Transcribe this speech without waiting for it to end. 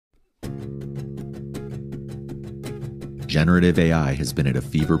Generative AI has been at a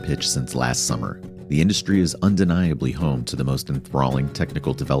fever pitch since last summer. The industry is undeniably home to the most enthralling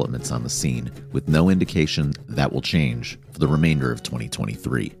technical developments on the scene, with no indication that will change for the remainder of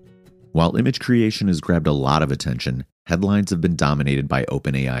 2023. While image creation has grabbed a lot of attention, headlines have been dominated by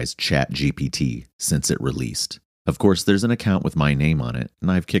OpenAI's ChatGPT since it released. Of course, there's an account with my name on it, and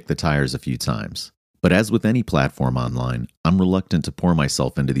I've kicked the tires a few times. But as with any platform online, I'm reluctant to pour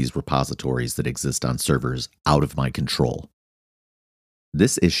myself into these repositories that exist on servers out of my control.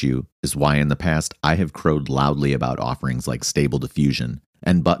 This issue is why in the past I have crowed loudly about offerings like Stable Diffusion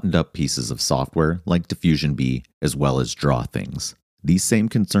and buttoned up pieces of software like DiffusionB as well as DrawThings. These same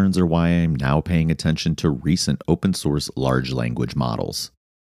concerns are why I am now paying attention to recent open source large language models.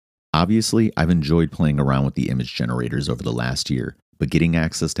 Obviously, I've enjoyed playing around with the image generators over the last year, but getting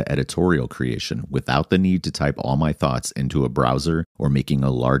access to editorial creation without the need to type all my thoughts into a browser or making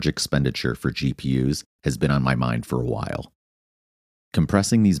a large expenditure for GPUs has been on my mind for a while.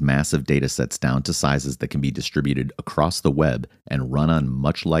 Compressing these massive datasets down to sizes that can be distributed across the web and run on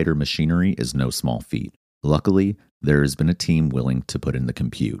much lighter machinery is no small feat. Luckily, there has been a team willing to put in the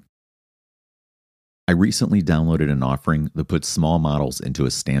compute. I recently downloaded an offering that puts small models into a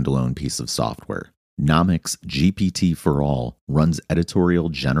standalone piece of software. Nomics GPT4All runs editorial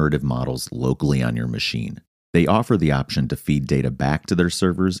generative models locally on your machine. They offer the option to feed data back to their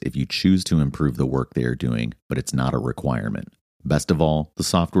servers if you choose to improve the work they are doing, but it's not a requirement. Best of all, the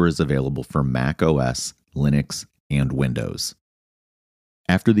software is available for Mac OS, Linux, and Windows.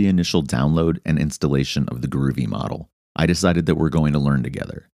 After the initial download and installation of the Groovy model, I decided that we're going to learn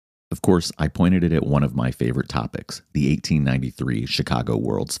together. Of course, I pointed it at one of my favorite topics, the 1893 Chicago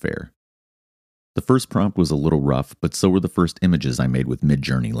World's Fair. The first prompt was a little rough, but so were the first images I made with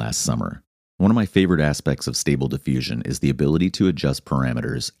Midjourney last summer. One of my favorite aspects of Stable Diffusion is the ability to adjust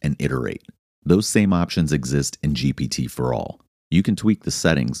parameters and iterate. Those same options exist in GPT4All. You can tweak the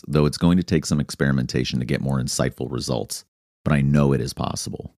settings, though it's going to take some experimentation to get more insightful results, but I know it is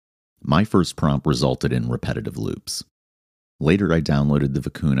possible. My first prompt resulted in repetitive loops. Later, I downloaded the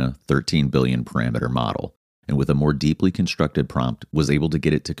Vicuna 13 billion parameter model, and with a more deeply constructed prompt, was able to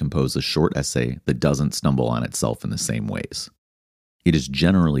get it to compose a short essay that doesn't stumble on itself in the same ways. It is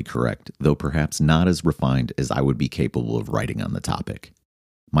generally correct, though perhaps not as refined as I would be capable of writing on the topic.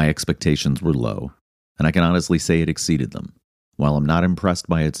 My expectations were low, and I can honestly say it exceeded them. While I'm not impressed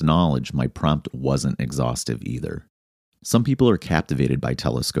by its knowledge, my prompt wasn't exhaustive either. Some people are captivated by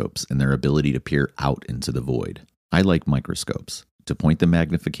telescopes and their ability to peer out into the void. I like microscopes, to point the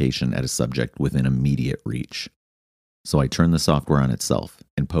magnification at a subject within immediate reach. So I turned the software on itself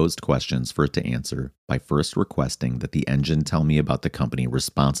and posed questions for it to answer by first requesting that the engine tell me about the company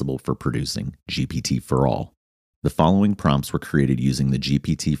responsible for producing GPT4All. The following prompts were created using the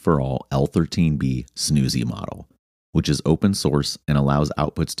GPT4All L13B Snoozy model, which is open source and allows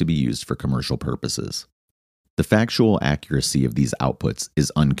outputs to be used for commercial purposes. The factual accuracy of these outputs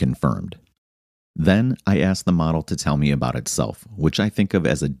is unconfirmed. Then I asked the model to tell me about itself, which I think of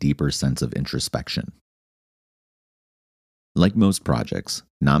as a deeper sense of introspection. Like most projects,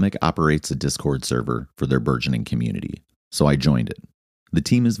 Nomic operates a Discord server for their burgeoning community, so I joined it. The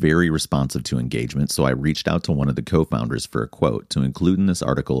team is very responsive to engagement, so I reached out to one of the co-founders for a quote to include in this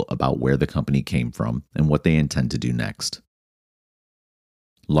article about where the company came from and what they intend to do next.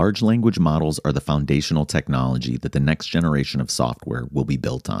 Large language models are the foundational technology that the next generation of software will be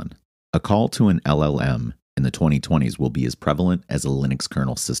built on. A call to an LLM in the 2020s will be as prevalent as a Linux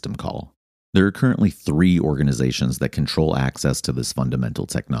kernel system call. There are currently 3 organizations that control access to this fundamental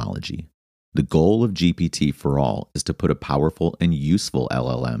technology. The goal of GPT4All is to put a powerful and useful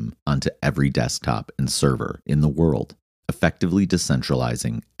LLM onto every desktop and server in the world, effectively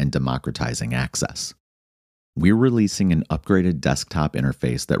decentralizing and democratizing access. We're releasing an upgraded desktop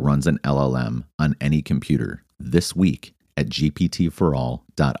interface that runs an LLM on any computer this week at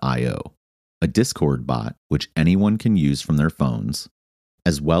GPT4All.io, a Discord bot which anyone can use from their phones,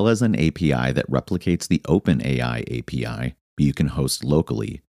 as well as an API that replicates the OpenAI API but you can host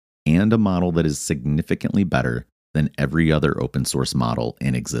locally, and a model that is significantly better than every other open source model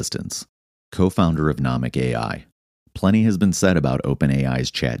in existence. Co-founder of Nomic AI. Plenty has been said about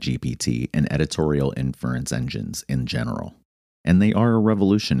OpenAI's ChatGPT and editorial inference engines in general, and they are a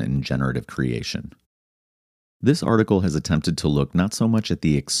revolution in generative creation. This article has attempted to look not so much at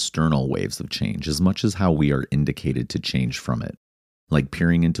the external waves of change as much as how we are indicated to change from it, like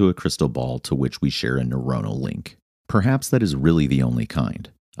peering into a crystal ball to which we share a neuronal link. Perhaps that is really the only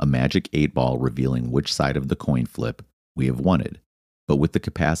kind, a magic 8-ball revealing which side of the coin flip we have wanted, but with the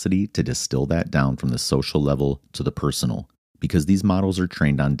capacity to distill that down from the social level to the personal, because these models are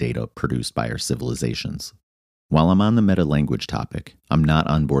trained on data produced by our civilizations. While I'm on the meta-language topic, I'm not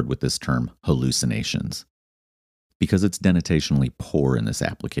on board with this term hallucinations. Because it's denotationally poor in this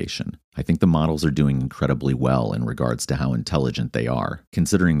application, I think the models are doing incredibly well in regards to how intelligent they are,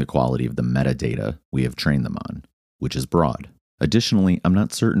 considering the quality of the metadata we have trained them on, which is broad. Additionally, I'm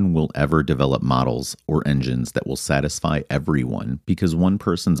not certain we'll ever develop models or engines that will satisfy everyone because one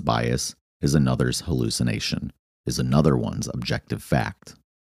person's bias is another's hallucination, is another one's objective fact.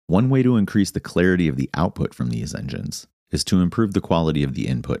 One way to increase the clarity of the output from these engines is to improve the quality of the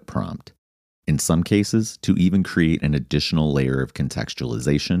input prompt. In some cases, to even create an additional layer of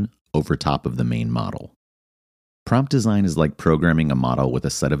contextualization over top of the main model. Prompt design is like programming a model with a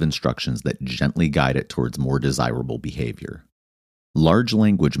set of instructions that gently guide it towards more desirable behavior. Large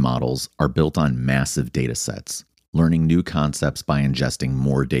language models are built on massive data sets, learning new concepts by ingesting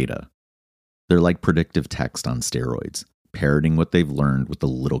more data. They're like predictive text on steroids, parroting what they've learned with a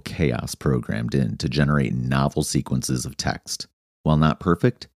little chaos programmed in to generate novel sequences of text. While not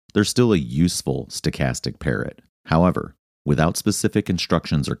perfect, they're still a useful stochastic parrot. However, without specific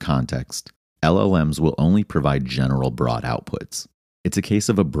instructions or context, LLMs will only provide general broad outputs. It's a case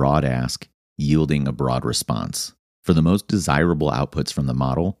of a broad ask yielding a broad response. For the most desirable outputs from the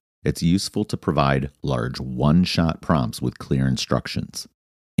model, it's useful to provide large one-shot prompts with clear instructions.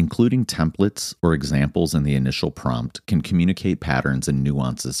 Including templates or examples in the initial prompt can communicate patterns and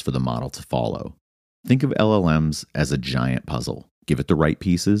nuances for the model to follow. Think of LLMs as a giant puzzle. Give it the right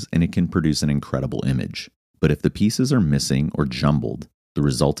pieces and it can produce an incredible image. But if the pieces are missing or jumbled, the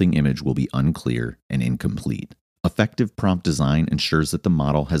resulting image will be unclear and incomplete. Effective prompt design ensures that the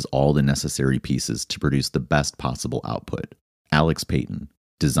model has all the necessary pieces to produce the best possible output. Alex Payton,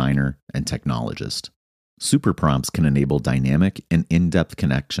 designer and technologist. Super prompts can enable dynamic and in-depth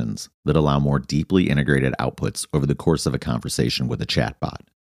connections that allow more deeply integrated outputs over the course of a conversation with a chatbot.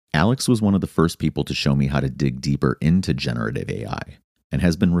 Alex was one of the first people to show me how to dig deeper into generative AI and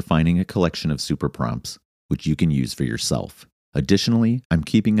has been refining a collection of super prompts which you can use for yourself. Additionally, I'm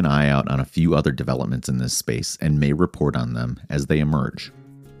keeping an eye out on a few other developments in this space and may report on them as they emerge.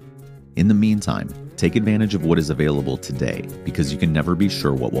 In the meantime, take advantage of what is available today because you can never be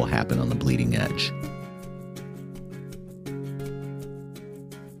sure what will happen on the bleeding edge.